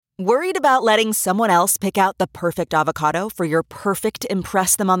Worried about letting someone else pick out the perfect avocado for your perfect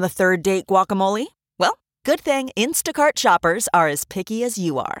impress them on the third date guacamole? Well, good thing Instacart shoppers are as picky as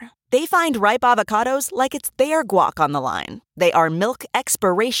you are. They find ripe avocados like it's their guac on the line. They are milk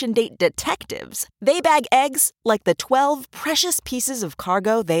expiration date detectives. They bag eggs like the 12 precious pieces of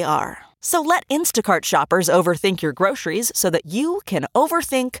cargo they are. So let Instacart shoppers overthink your groceries so that you can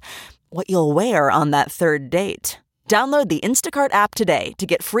overthink what you'll wear on that third date. Download the Instacart app today to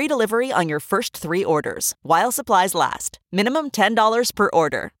get free delivery on your first 3 orders, while supplies last. Minimum $10 per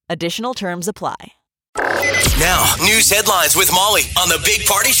order. Additional terms apply. Now, news headlines with Molly on the Big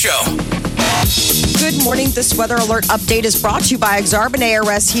Party Show. Good morning. This weather alert update is brought to you by Exarban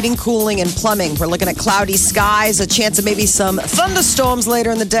ARS Heating, Cooling, and Plumbing. We're looking at cloudy skies, a chance of maybe some thunderstorms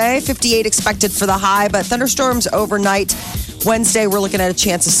later in the day. 58 expected for the high, but thunderstorms overnight. Wednesday, we're looking at a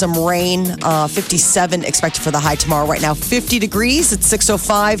chance of some rain. 57 expected for the high tomorrow. Right now, 50 degrees. It's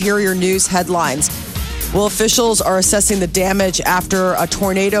 6:05. Here are your news headlines. Well, officials are assessing the damage after a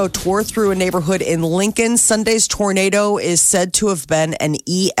tornado tore through a neighborhood in Lincoln. Sunday's tornado is said to have been an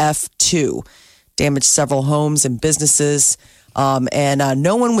EF2. Damaged several homes and businesses. And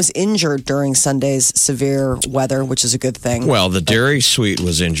no one was injured during Sunday's severe weather, which is a good thing. Well, the Dairy Suite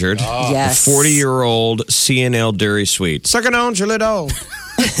was injured. Yes. The 40-year-old CNL Dairy Suite. Sucking on your little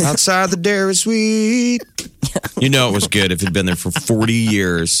outside the Dairy Suite. You know it was good if it'd been there for 40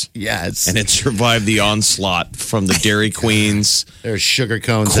 years. Yes. And it survived the onslaught from the Dairy Queens. There's sugar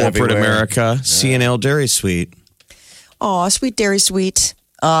cones corporate everywhere. America. CNL Dairy Suite. Oh, sweet Dairy Suite.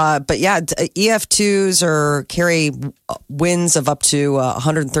 But yeah, EF2s carry winds of up to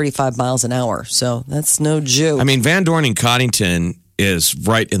 135 miles an hour. So that's no joke. I mean, Van Dorn and Coddington is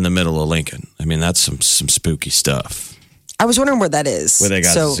right in the middle of Lincoln. I mean, that's some spooky stuff. I was wondering where that is. Where they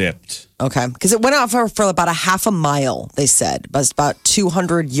got zipped. Okay. Because it went out for about a half a mile, they said. But it's about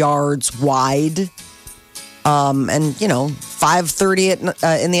 200 yards wide. And,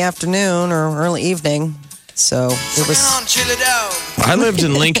 5:30 in the afternoon or early evening. So it was. I lived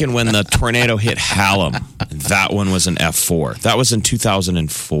in Lincoln when the tornado hit Hallam. That one was an F4. That was in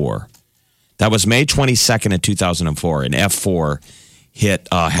 2004. That was May 22nd of 2004. An F4 hit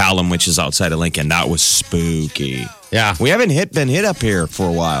Hallam, which is outside of Lincoln. That was spooky. Yeah. We haven't been hit up here for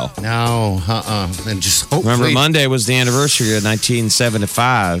a while. No, And just hopefully. Remember, Monday was the anniversary of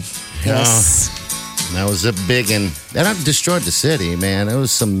 1975. Yes. That was a big one. That destroyed the city, man. It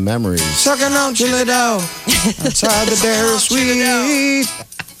was some memories. Sucking on Chilido outside the Dairy Suite.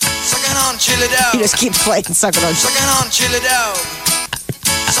 Sucking on Chilido. He just keeps playing Sucking on Sucking on Chilido.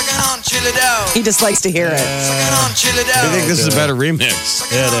 Sucking on Chilido. He just likes to hear it. Sucking on Chilido. I think this is a better remix.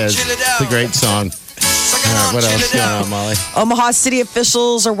 It is. It's a great song. All right, what else going on, Molly? Omaha City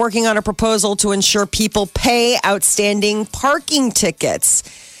officials are working on a proposal to ensure people pay outstanding parking tickets.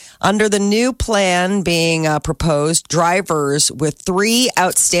 Under the new plan being proposed, drivers with 3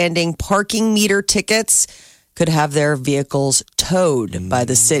 outstanding parking meter tickets could have their vehicles towed by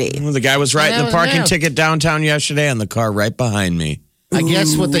the city. Well, the guy was writing the parking ticket downtown yesterday on the car right behind me. I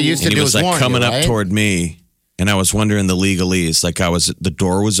guess what they used to And he do was is like warn coming you, up right? toward me, and I was wondering the legalese. Like the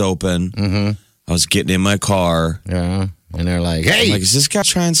door was open. Mm-hmm. I was getting in my car. Yeah, and they're like, "Hey, I'm like, is this guy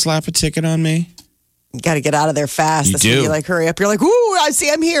trying to slap a ticket on me?" You got to get out of there fast. You That's do. when you like hurry up. You're like, "Ooh, I see.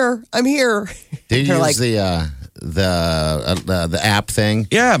 I'm here. I'm here." Did you They're use like- the app thing?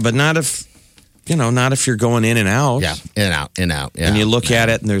 Yeah, but not if you're going in and out. Yeah, in and out. Yeah, And you look at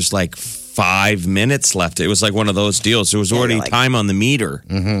it, and there's like 5 minutes left. It was like one of those deals. There was already you're like- time on the meter.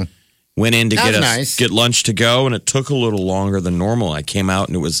 Mm-hmm. Went in to That's nice. get lunch to go, and it took a little longer than normal. I came out,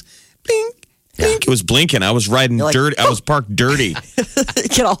 and it was blink, blink. It was blinking. I was riding like, dirt. I was parked dirty.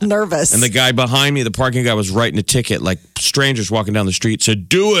 Get all nervous. And the guy behind me, the parking guy, was writing a ticket. Like strangers walking down the street said,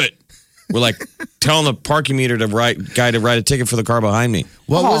 "Do it." We're like telling the parking meter to write a ticket for the car behind me.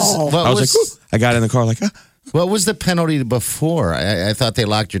 What was? What I was like, "Ooh." I got in the car like, ah. What was the penalty before? I thought they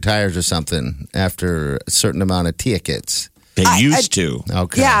locked your tires or something after a certain amount of tickets. They used to.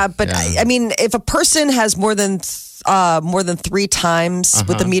 Okay. Yeah, but I mean, if a person has more than 3 times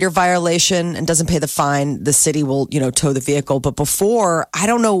with the meter violation and doesn't pay the fine, the city will, tow the vehicle. But before, I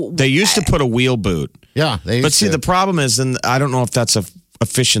don't know. They used to put a wheel boot. Yeah, they used But see, to. the problem is, and I don't know if that's a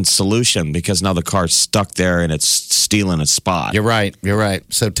efficient solution because now the car's stuck there and it's stealing a spot. You're right.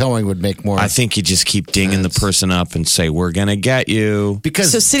 So towing would make more. I think you just keep dinging the person up and say, "We're going to get you."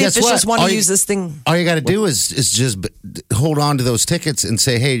 because So city guess officials what? want to use this thing. All you got to do is just hold on to those tickets and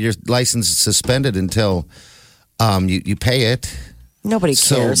say, "Hey, your license is suspended until you pay it." Nobody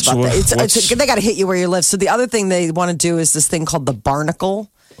So- cares so about that. what's- They got to hit you where you live. So the other thing they want to do is this thing called the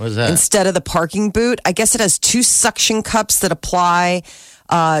barnacle. What is that? Instead of the parking boot, I guess it has 2 suction cups that apply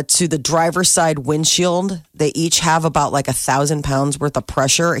to the driver's side windshield. They each have about like 1,000 pounds worth of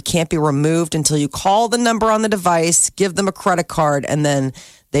pressure. It can't be removed until you call the number on the device, give them a credit card, and then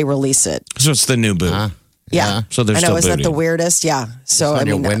they release it. So it's the new boot. Yeah. So they're I know, still isn't that the booting. weirdest? Yeah. So on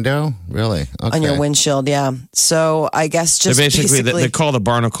your window? Really? Okay. on your windshield, yeah. So I guess just They they call the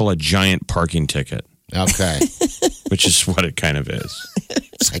barnacle a giant parking ticket, Okay. which is what it kind of is.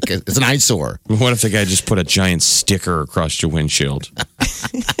 It's like it's an eyesore. What if the guy just put a giant sticker across your windshield?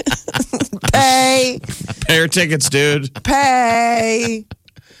 pay. Pay your tickets, dude. Pay.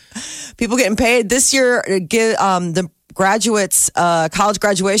 People getting paid this year. The graduates, college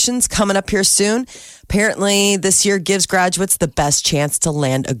graduations coming up here soon. Apparently, this year gives graduates the best chance to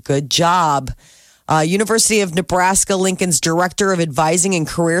land a good job. University of Nebraska Lincoln's Director of Advising and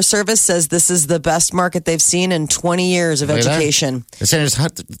Career Service says this is the best market they've seen in 20 years of Look at that. education. They're saying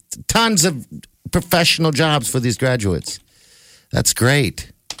there's tons of professional jobs for these graduates. That's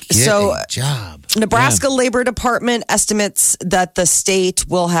great. Get So- a job. Nebraska Labor Department estimates that the state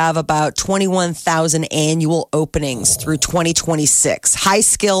will have about 21,000 annual openings through 2026. High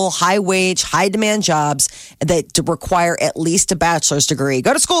skill, high wage, high demand jobs that require at least a bachelor's degree.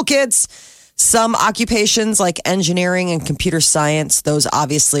 Go to school, kids. Some occupations like engineering and computer science, those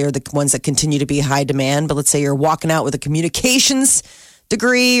obviously are the ones that continue to be high demand. But let's say you're walking out with a communications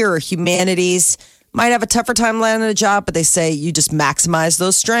degree or humanities, might have a tougher time landing a job, but they say you just maximize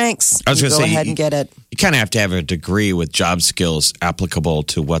those strengths. I was You going to go say, ahead and get it. You kind of have to have a degree with job skills applicable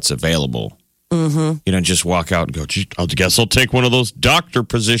to what's available. Mm-hmm. You don't just walk out and go, "Gee, I guess I'll take one of those doctor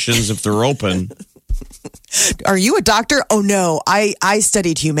positions if they're open." Are you a doctor? Oh no, I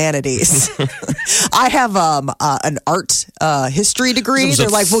studied humanities. I have an art history degree. They're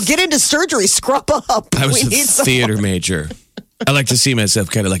like, well, get into surgery, scrub up. I was We need a someone." theater major. I like to see myself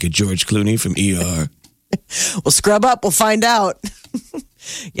kind of like a George Clooney from ER. We'll scrub up. We'll find out.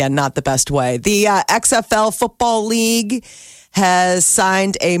 Yeah, not the best way. The XFL Football League has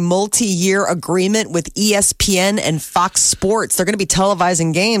signed a multi-year agreement with ESPN and Fox Sports. They're going to be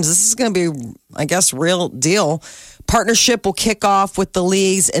televising games. This is going to be, I guess, real deal. Partnership will kick off with the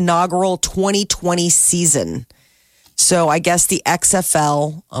league's inaugural 2020 season. So I guess the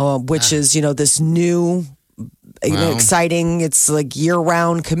XFL, which is, this new, exciting, it's like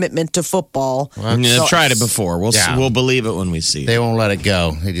year-round commitment to football. They've tried it before. We'll believe it when we see it. They won't let it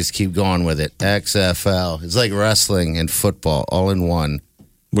go. They just keep going with it. XFL. It's like wrestling and football all in one.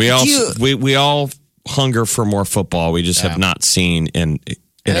 We all hunger for more football. We just have not seen an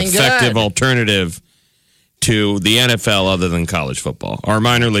effective alternative to the NFL other than college football. Our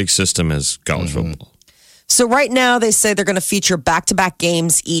minor league system is college football. So right now they say they're going to feature back-to-back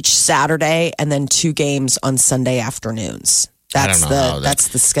games each Saturday and then 2 games on Sunday afternoons. That's that's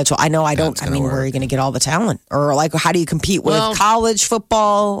the schedule. I know. Where are you going to get all the talent? Or like, how do you compete with college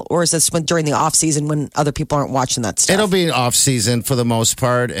football? Or is this during the off season when other people aren't watching that stuff? It'll be off season for the most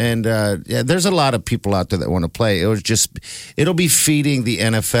part, and there's a lot of people out there that want to play. It'll be feeding the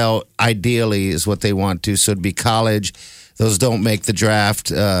NFL. Ideally, is what they want to. So it'd be college. Those don't make the draft.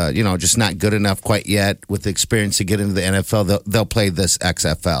 Just not good enough quite yet with the experience to get into the NFL. They'll play this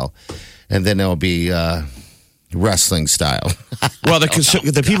XFL, and then it'll be. Wrestling style. Well,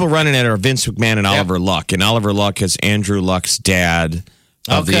 the people running it are Vince McMahon and Oliver Luck. And Oliver Luck is Andrew Luck's dad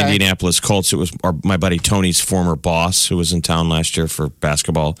of the Indianapolis Colts. It was my buddy Tony's former boss who was in town last year for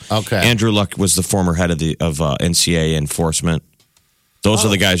basketball. Okay. Andrew Luck was the former head of NCAA enforcement. Those are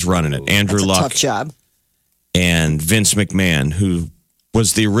the guys running it. Andrew Luck. Tough job. And Vince McMahon, who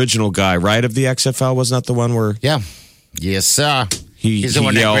was the original guy, right, of the XFL? Wasn't that the one where... Yeah. Yes, sir. He's the he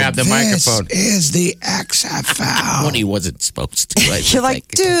one that yelled, grabbed the microphone. This is the XFL. When he wasn't supposed to. Right? You're like,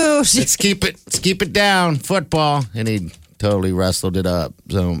 dude. Let's keep it down. Football. And he totally wrestled it up.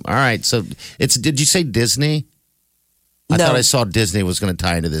 So, all right. So, did you say Disney? I thought I saw Disney was going to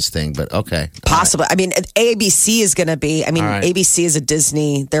tie into this thing, but okay. Possibly. Right. I mean, ABC is going to be, ABC is a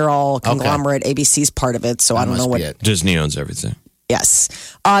Disney. They're all conglomerate. Okay. ABC's part of it. So I don't know what. Disney owns everything.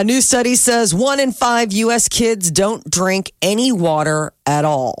 Yes. A new study says 1 in 5 U.S. kids don't drink any water at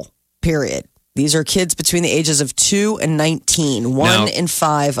all, period. These are kids between the ages of 2 and 19. One in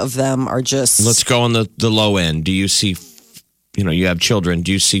 5 of them are just... Let's go on the low end. Do you see, you have children.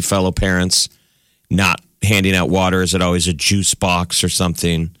 Do you see fellow parents not handing out water? Is it always a juice box or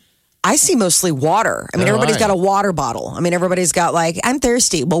something? I see mostly water. I mean, everybody's got a water bottle. I mean, everybody's got like, I'm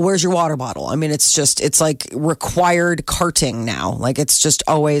thirsty. Well, where's your water bottle? I mean, it's like required carting now. Like it's just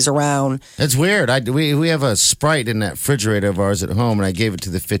always around. It's weird. We have a Sprite in that refrigerator of ours at home, and I gave it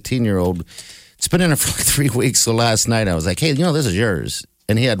to the 15-year-old. It's been in there for like 3 weeks. So last night I was like, hey, this is yours.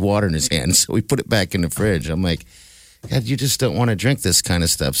 And he had water in his hand. So we put it back in the fridge. I'm like, God, you just don't want to drink this kind of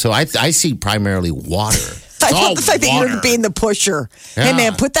stuff. So I see primarily water. I love the fact that you're being the pusher. Hey, Yeah.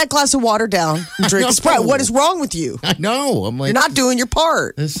 man, put that glass of water down and drink a Sprite. What is wrong with you? I know. I'm like, You're not doing your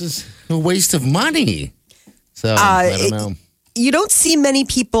part. this is a waste of money. So I don't know. You don't see many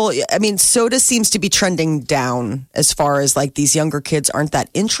people. I mean, soda seems to be trending down as far as like these younger kids aren't that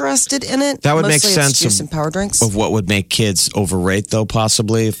interested in it. That would make Mostly it's sense juice of- and power drinks. Of what would make kids overrate, though,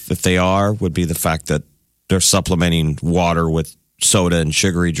 possibly, if they are, would be the fact that they're supplementing water with soda and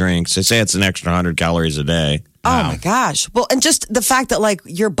sugary drinks. They say it's an extra 100 calories a day. Oh my gosh. Well, and just the fact that like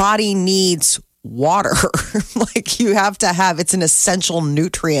your body needs water, like you have to have, it's an essential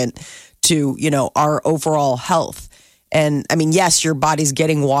nutrient to, our overall health. And I mean, yes, your body's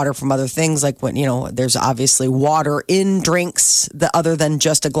getting water from other things, like when, there's obviously water in drinks other than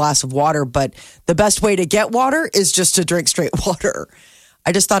just a glass of water. But the best way to get water is just to drink straight water.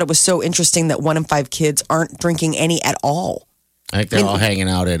 I just thought it was so interesting that 1 in 5 kids aren't drinking any at all. I think they're all hanging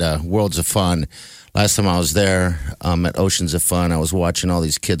out at Worlds of Fun. Last time I was there at Oceans of Fun, I was watching all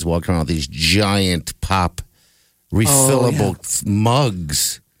these kids walking around with these giant pop refillable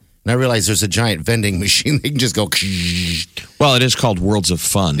mugs. And I realized there's a giant vending machine. They can just go. Well, it is called Worlds of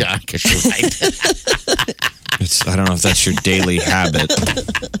Fun. Yeah, I guess you're right. I don't know if that's your daily habit.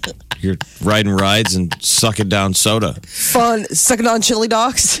 You're riding rides and sucking down soda. Fun, sucking on chili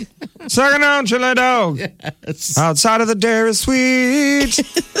dogs. Sucking down chili dog. Yes. Outside of the Dairy Sweet.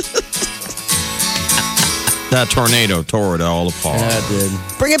 That tornado tore it all apart. Yeah, I did.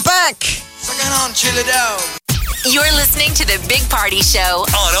 Bring it back. Sucking on chili dog. You're listening to the Big Party Show,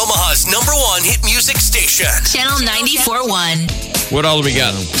 On Omaha's #1 hit music station. Channel 94.1. What all do we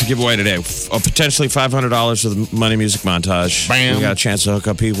got to give away today? Potentially $500 for the Money Music Montage. Bam. We got a chance to hook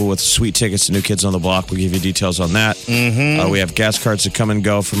up people with sweet tickets to New Kids on the Block. We'll give you details on that. Mm-hmm. We have gas cards that come and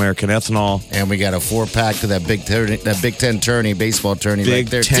go from American Ethanol. And we got a 4-pack to that Big Ten tourney, baseball tourney Big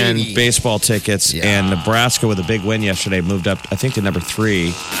right there. Ten TD. baseball tickets. Yeah. And Nebraska with a big win yesterday moved up, I think, to number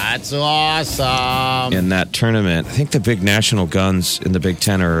 3 That's awesome. in that tournament. I think the big national guns in the Big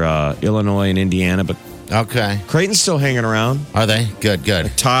Ten are Illinois and Indiana, but Okay. Creighton's still hanging around. Are they? Good,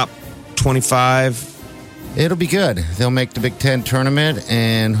 good. Top 25. It'll be good. They'll make the Big Ten tournament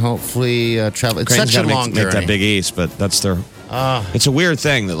and hopefully travel. It's Creighton's such a gotta long make journey. that Big East, but that's their. It's a weird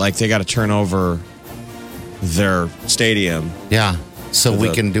thing that like they got to turn over their stadium, Yeah. So we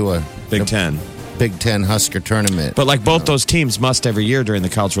the can do a Big Ten. Big Ten Husker tournament. But like both those teams must every year during the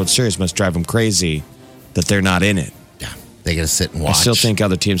College World Series must drive them crazy that they're not in it. yeah, they got to sit and watch. I still think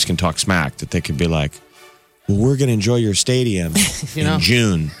other teams can talk smack that they could be like, "Well, we're going to enjoy your stadium in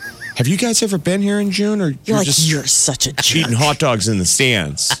June." Have you guys ever been here in June, or You're like, just you're such a jerk. eating hot dogs in the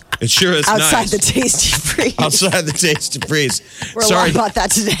stands? It sure is Outside nice. the Tasty Freeze. Outside the Tasty Freeze. We're Sorry, lying about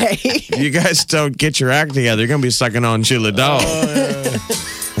that today. you guys don't get your act together. You're going to be sucking on chili dog.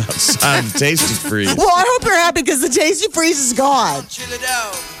 Outside the Tasty Freeze. Well, I hope you're happy because the Tasty Freeze is gone. Chili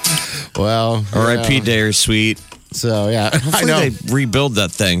dog. Well, R.I.P. Dairy Sweet. So yeah, I Hopefully know. they rebuild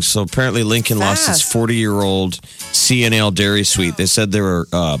that thing. So apparently Lincoln lost its Fast. 40-year-old CNL Dairy Sweet. They said they were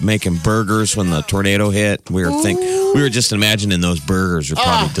making burgers when the tornado hit. We were just imagining those burgers are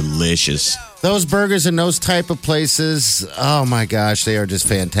probably delicious. Those burgers in those type of places, oh my gosh, they are just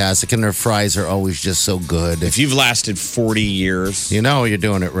fantastic, and their fries are always just so good. If you've lasted 40 years, You know you're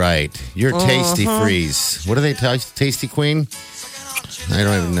doing it right. You're Tasty Freeze. What do they tell you? Tasty Queen? I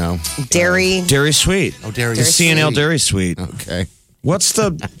don't even know. Dairy. Dairy Sweet. Oh, Dairy The CNL Sweet. Dairy Sweet. Okay. What's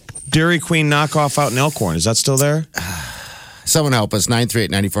the Dairy Queen knockoff out in Elkhorn? Is that still there? Someone help us,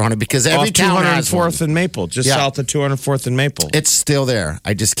 938-9400, because every Off town has one. 204th and Maple, just Yeah. south of 204th and Maple. It's still there.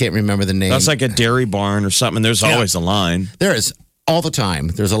 I just can't remember the name. That's like a dairy barn or something. There's always a line. There is all the time.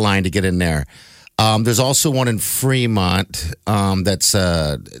 There's a line to get in there. There's also one in Fremont. That's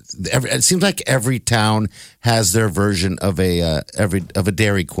it seems like every town has their version of a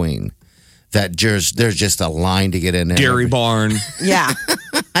Dairy Queen. That there's just a line to get in there. Dairy barn, Yeah.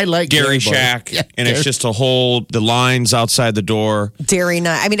 I like Dairy Bar. Shack, Yeah, and it's Dairy- just the lines outside the door. Dairy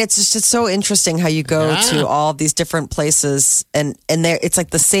Nut. I mean, it's just so interesting how you go Yeah. to all these different places and there it's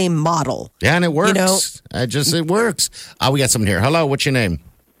like the same model. Yeah, and it works. know- It works. We got something here. Hello, what's your name?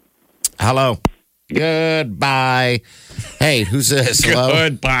 Hello. Goodbye. Hey, who's this? Hello.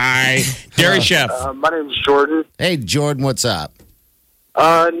 Goodbye, Dairy Chef. My name's Jordan. Hey, Jordan, what's up?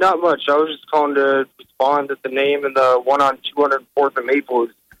 Not much. I was just calling to respond that the name and the one on 204th and Maple is,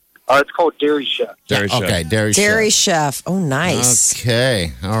 it's called Dairy Chef. Dairy Chef. Okay, Dairy Dairy Chef. Chef. Oh, nice.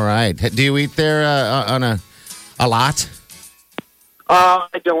 Okay, all right. Do you eat there on a lot? I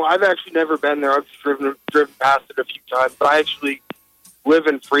don't. I've actually never been there. I've driven past it a few times, but I actually live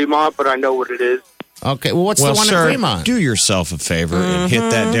in Fremont, but I know what it is. Okay. Well, what's the one sir, in Fremont? do yourself a favor and hit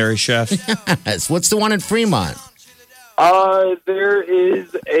that Dairy Chef. Yes. What's the one in Fremont? There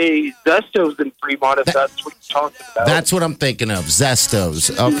is a Zestos in Fremont, if that's what you're talking about. That's what I'm thinking of. Zestos.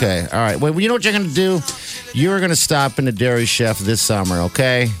 Okay. All right. Well, you know what you're going to do? You're going to stop in the Dairy Chef this summer,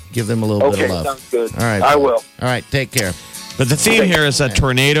 okay? Give them a little bit Okay, of love. sounds good. All right. I will. All right. Take care. But the theme here is that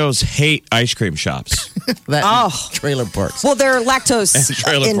tornadoes hate ice cream shops. That trailer parks. Well, they're lactose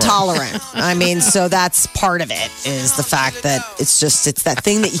Trailer park. intolerant. I mean, so that's part of it is the fact that it's that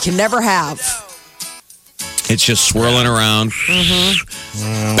thing that you can never have. It's just swirling around.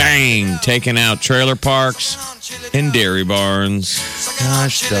 Bang! Taking out trailer parks and dairy barns.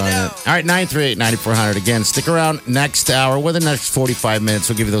 Gosh darn it. All right, 938-9400. Again, stick around next hour. Within the next 45 minutes,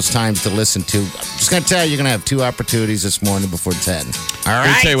 we'll give you those times to listen to. I'm just going to tell you, you're going to have 2 opportunities this morning before 10. All Let me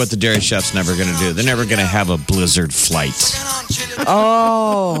right? tell you what the Dairy Chef's never going to do. They're never going to have a blizzard flight.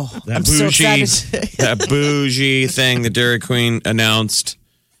 Oh, I'm so excited. That bougie thing the Dairy Queen announced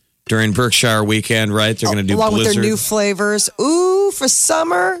during Berkshire weekend, right? They're going to do along blizzard. with their new flavors. Ooh, for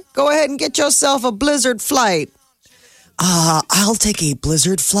summer, go ahead and get yourself a blizzard flight. I'll take a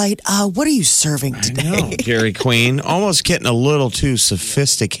blizzard flight. What are you serving today? No, Dairy Queen, almost getting a little too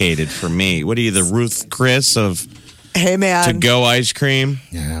sophisticated for me. What are you, the Ruth Chris of Hey, man. to-go ice cream?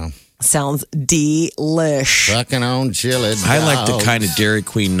 Yeah. Sounds delish. Fucking on chili. I like the kind of Dairy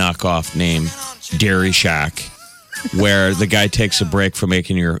Queen knockoff name, Dairy Shack, where the guy takes a break from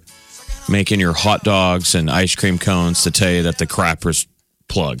making your hot dogs and ice cream cones to tell you that the crapper's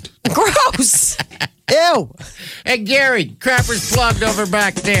plugged. Gross. Ew. Hey, Gary, crapper's plugged over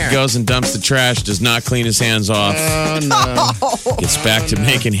back there. Goes and dumps the trash, does not clean his hands off, Oh, no. gets back to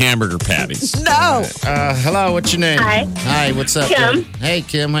making hamburger patties. No. Hello, what's your name? Hi. Hi, what's up? Kim. Kim? Hey,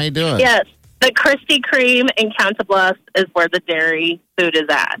 Kim, how you doing? Yes, the Krispy Kreme in Council Bluffs is where the dairy food is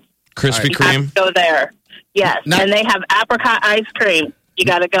at. Krispy You have Kreme? to go there. Yes, Not- and they have apricot ice cream. You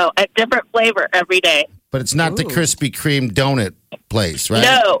got to go. A different flavor every day. But it's not the Krispy Kreme donut place, right?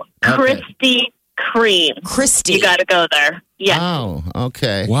 No, Okay. Krispy Kreme. Christy. You got to go there. Yes. Oh,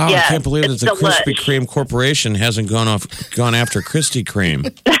 okay. Wow, Yes, I can't believe that it's the Krispy delish. Kreme Corporation hasn't gone after Krispy Kreme.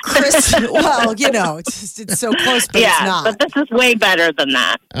 Well, it's so close, but it's Yeah, not. but this is way better than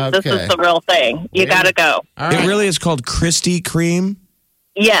that. This Okay. is the real thing. You got to go. All right. It really is called Krispy Kreme?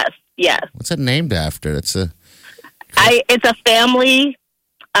 Yes, yes. What's it named after? It's a It's a family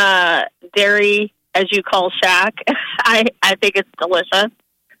dairy, as you call shack. I think it's delicious.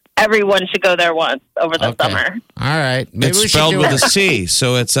 Everyone should go there once over the summer. All right. Maybe we It's should spelled do with it. a C,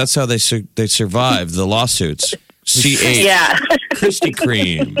 so that's how they survived the lawsuits. C8 Yeah, Krispy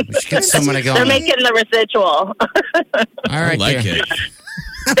Kreme. We should get someone to go. they're on. making the residual. All I right, like Gary. it.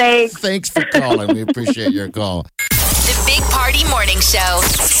 Thanks. Thanks for calling. We appreciate your call. The Big Party Morning Show.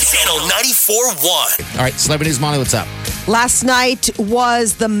 Channel 94.1. All right, Celebrity News, Molly, what's up? Last night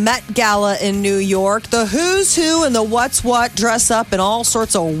was the Met Gala in New York. The who's who and the what's what dress up in all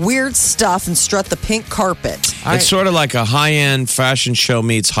sorts of weird stuff and strut the pink carpet. It's sort of like a high-end fashion show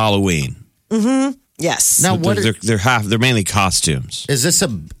meets Halloween. Yes. Now, They're mainly costumes. Is this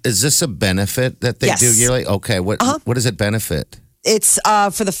a benefit that they Yes. do yearly? Okay, what does it benefit? It's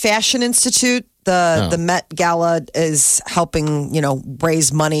for the Fashion Institute. The Met Gala is helping,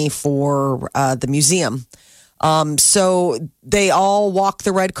 raise money for the museum. So they all walk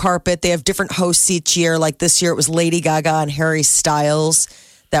the red carpet. They have different hosts each year. Like this year, it was Lady Gaga and Harry Styles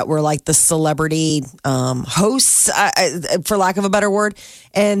that were like the celebrity hosts, for lack of a better word.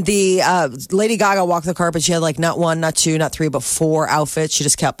 And the Lady Gaga walked the carpet. She had like not one, not two, not three, but 4 outfits. She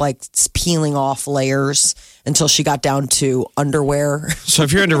just kept like peeling off layers until she got down to underwear. So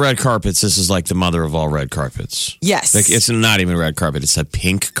if you're into red carpets, this is like the mother of all red carpets. Yes. Like, it's not even a red carpet. It's a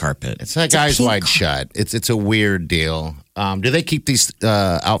pink carpet. It's like Eyes Wide Shut. It's a weird deal. Do they keep these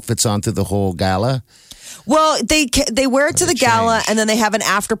outfits on through the whole gala? Well, they wear it to the gala, change? and then they have an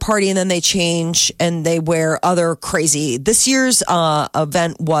after party, and then they change, and they wear other crazy. This year's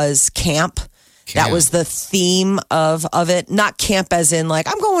event was camp. That was the theme of it. Not camp as in like,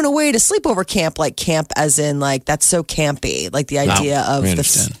 I'm going away to sleepover camp, like camp as in like, that's so campy. Like the idea of we the.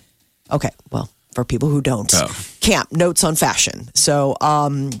 understand. Okay, well, for people who don't. Oh. Camp, notes on fashion. So,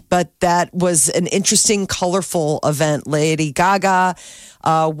 but that was an interesting, colorful event. Lady Gaga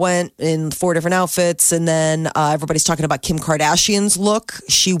went in 4 different outfits, and then everybody's talking about Kim Kardashian's look.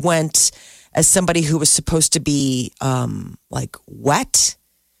 She went as somebody who was supposed to be like wet.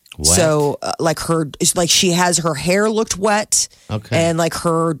 So, she has her hair looked wet, Okay. and like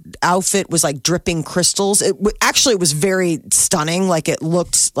her outfit was like dripping crystals. It was very stunning. Like it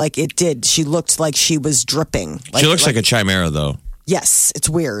looked like it did. She looked like she was dripping. She looks like a chimera, though. Yes, it's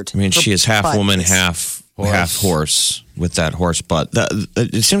weird. I mean, Her she is half butt woman, is- half horse with that horse butt.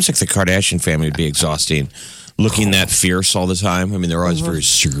 It seems like the Kardashian family would be exhausting. Looking that fierce all the time. I mean, they're always very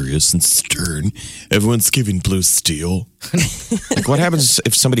serious and stern. Everyone's giving Blue Steel. Like, what happens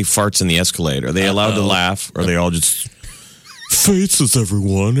if somebody farts in the Escalade? Are they allowed to laugh? Or are they all just faces,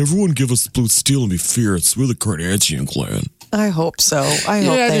 everyone? Everyone give us Blue Steel and be fierce. We're the Kardashian clan. I hope so. I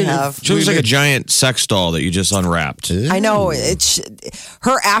hope they have. She looks like a giant sex doll that you just unwrapped. I know.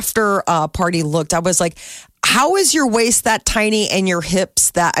 Her after party looked. I was like, how is your waist that tiny and your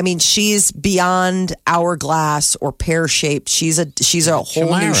hips that? I mean, she's beyond hourglass or pear shaped. She's a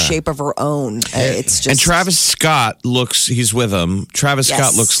whole new shape of her own. It's just. And Travis Scott he's with him. Travis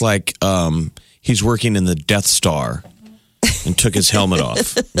Scott looks like he's working in the Death Star and took his helmet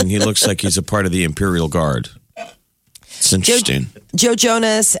off. And he looks like he's a part of the Imperial Guard. It's interesting. Joe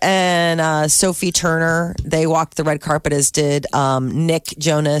Jonas and Sophie Turner, they walked the red carpet, as did Nick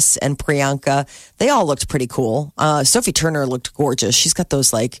Jonas and Priyanka. They all looked pretty cool. Sophie Turner looked gorgeous. She's got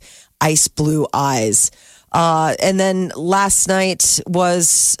those like ice blue eyes. And then last night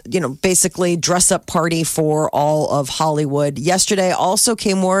was, basically dress up party for all of Hollywood. Yesterday also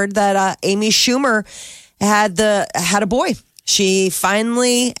came word that Amy Schumer had a boy. She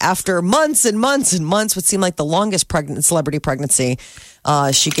finally, after months and months and months, what seemed like the longest celebrity pregnancy,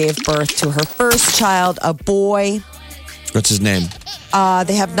 she gave birth to her first child, a boy. What's his name?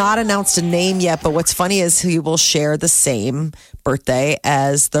 They have not announced a name yet, but what's funny is he will share the same birthday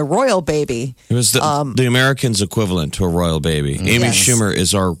as the royal baby. It was the Americans' equivalent to a royal baby. Amy Schumer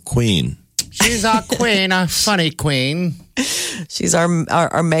is our queen. She's our queen, a funny queen. She's our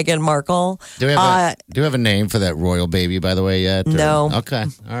Meghan Markle. Do we have a name for that royal baby, by the way, yet? No. Okay. All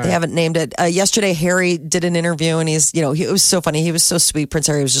right. They haven't named it. Yesterday, Harry did an interview, and it was so funny. He was so sweet. Prince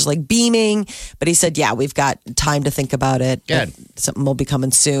Harry was just like beaming, but he said, yeah, we've got time to think about it. Good. Something will be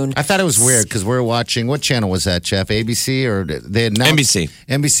coming soon. I thought it was weird because we were watching, what channel was that, Jeff? ABC? Or they announced, NBC.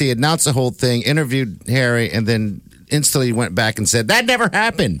 NBC announced the whole thing, interviewed Harry, and then instantly went back and said, that never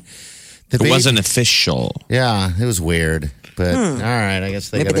happened. It wasn't official. Yeah, it was weird. But all right, I guess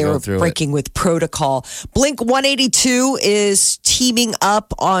they got to go through it. Maybe they were breaking with protocol. Blink 182 is teaming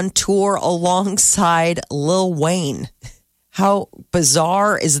up on tour alongside Lil Wayne. How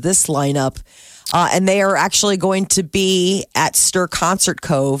bizarre is this lineup? And they are actually going to be at Stir Concert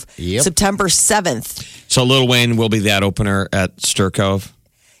Cove September 7th. So Lil Wayne will be that opener at Stir Cove?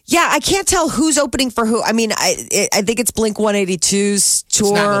 Yeah, I can't tell who's opening for who. I mean, I think it's Blink 182's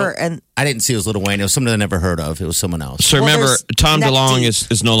tour. And I didn't see it was Lil Wayne. It was something I never heard of. It was someone else. So remember, Tom Neck DeLonge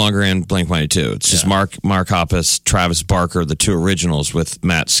Deep. is no longer in Blink 182. It's just Mark Hoppus, Travis Barker, the two originals with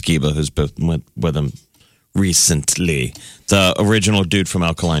Matt Skiba, who's been with him recently. The original dude from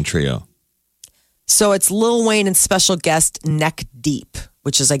Alkaline Trio. So it's Lil Wayne and special guest Neck Deep,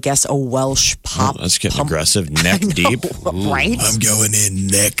 which is, I guess, a Welsh pop. That's getting aggressive. Neck deep. Right? I'm going in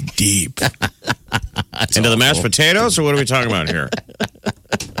neck deep. Into the mashed potatoes, or what are we talking about here?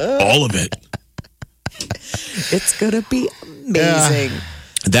 All of it. It's going to be amazing.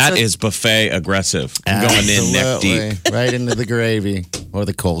 That is buffet aggressive. I'm going in neck deep. Right into the gravy or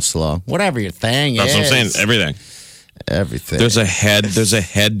the coleslaw. Whatever your thing That's is. what I'm saying. Everything. Everything. There's a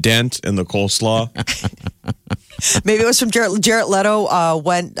head dent in the coleslaw. Maybe it was from Jared Leto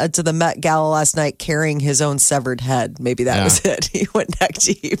went to the Met Gala last night carrying his own severed head. Maybe that was it. He went neck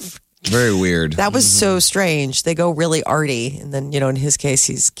deep. Very weird. That was so strange. They go really arty. And then, in his case,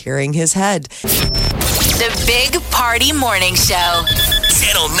 he's carrying his head. The Big Party Morning Show.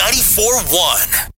 Channel 94.1.